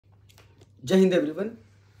Jai Hind everyone.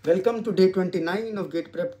 Welcome to day 29 of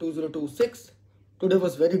Gate Prep 2026. Today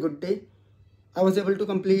was very good day. I was able to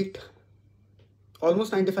complete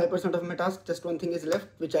almost 95% of my task. Just one thing is left,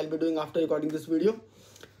 which I'll be doing after recording this video.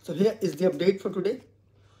 So here is the update for today.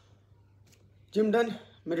 Gym done,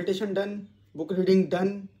 meditation done, book reading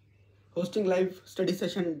done, hosting live study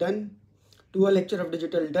session done, 2 lecture of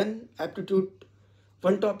digital done, aptitude,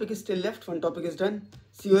 one topic is still left, one topic is done,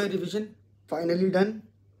 COA revision finally done,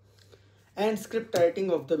 and script writing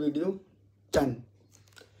of the video done.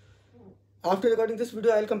 After recording this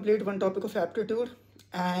video, I'll complete one topic of aptitude,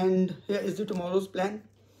 and here is the tomorrow's plan.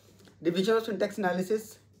 Division of syntax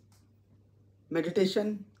analysis,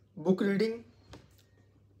 meditation, book reading,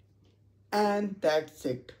 and that's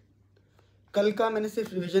it. कल का मैंने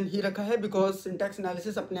सिर्फ revision ही रखा है because syntax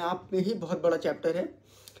analysis अपने आप में ही बहुत बड़ा चैप्टर है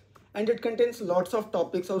and it contains lots of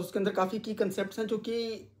topics और उसके अंदर काफ़ी की कंसेप्ट्स हैं जो कि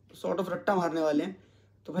सॉर्ट ऑफ रट्टा मारने वाले हैं.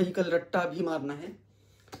 तो भाई कल रट्टा भी मारना है.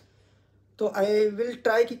 तो आई विल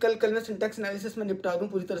ट्राई कि कल मैं सिंटैक्स एनालिसिस में निपटा दूँ,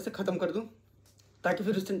 पूरी तरह से ख़त्म कर दूँ, ताकि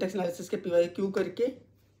फिर उस सिंटैक्स एनालिसिस के PYQ करके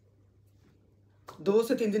 2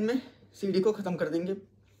 से 3 दिन में CD को ख़त्म कर देंगे.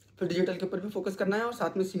 फिर डिजिटल के ऊपर भी फोकस करना है और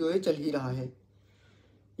साथ में COA चल ही रहा है.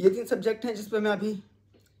 ये 3 सब्जेक्ट हैं जिस पर मैं अभी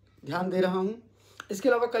ध्यान दे रहा हूँ. इसके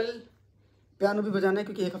अलावा कल पियानो भी बजाना है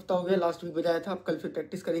क्योंकि 1 हफ्ता हो गया, लास्ट वीक बजाया था. अब कल फिर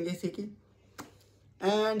प्रैक्टिस करेंगे इसी की.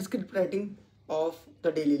 And script writing of the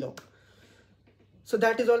daily log. So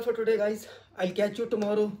that is all for today guys. I will catch you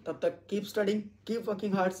tomorrow. तब तक keep studying, keep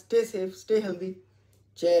working hard, stay safe, stay healthy.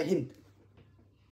 जय हिंद.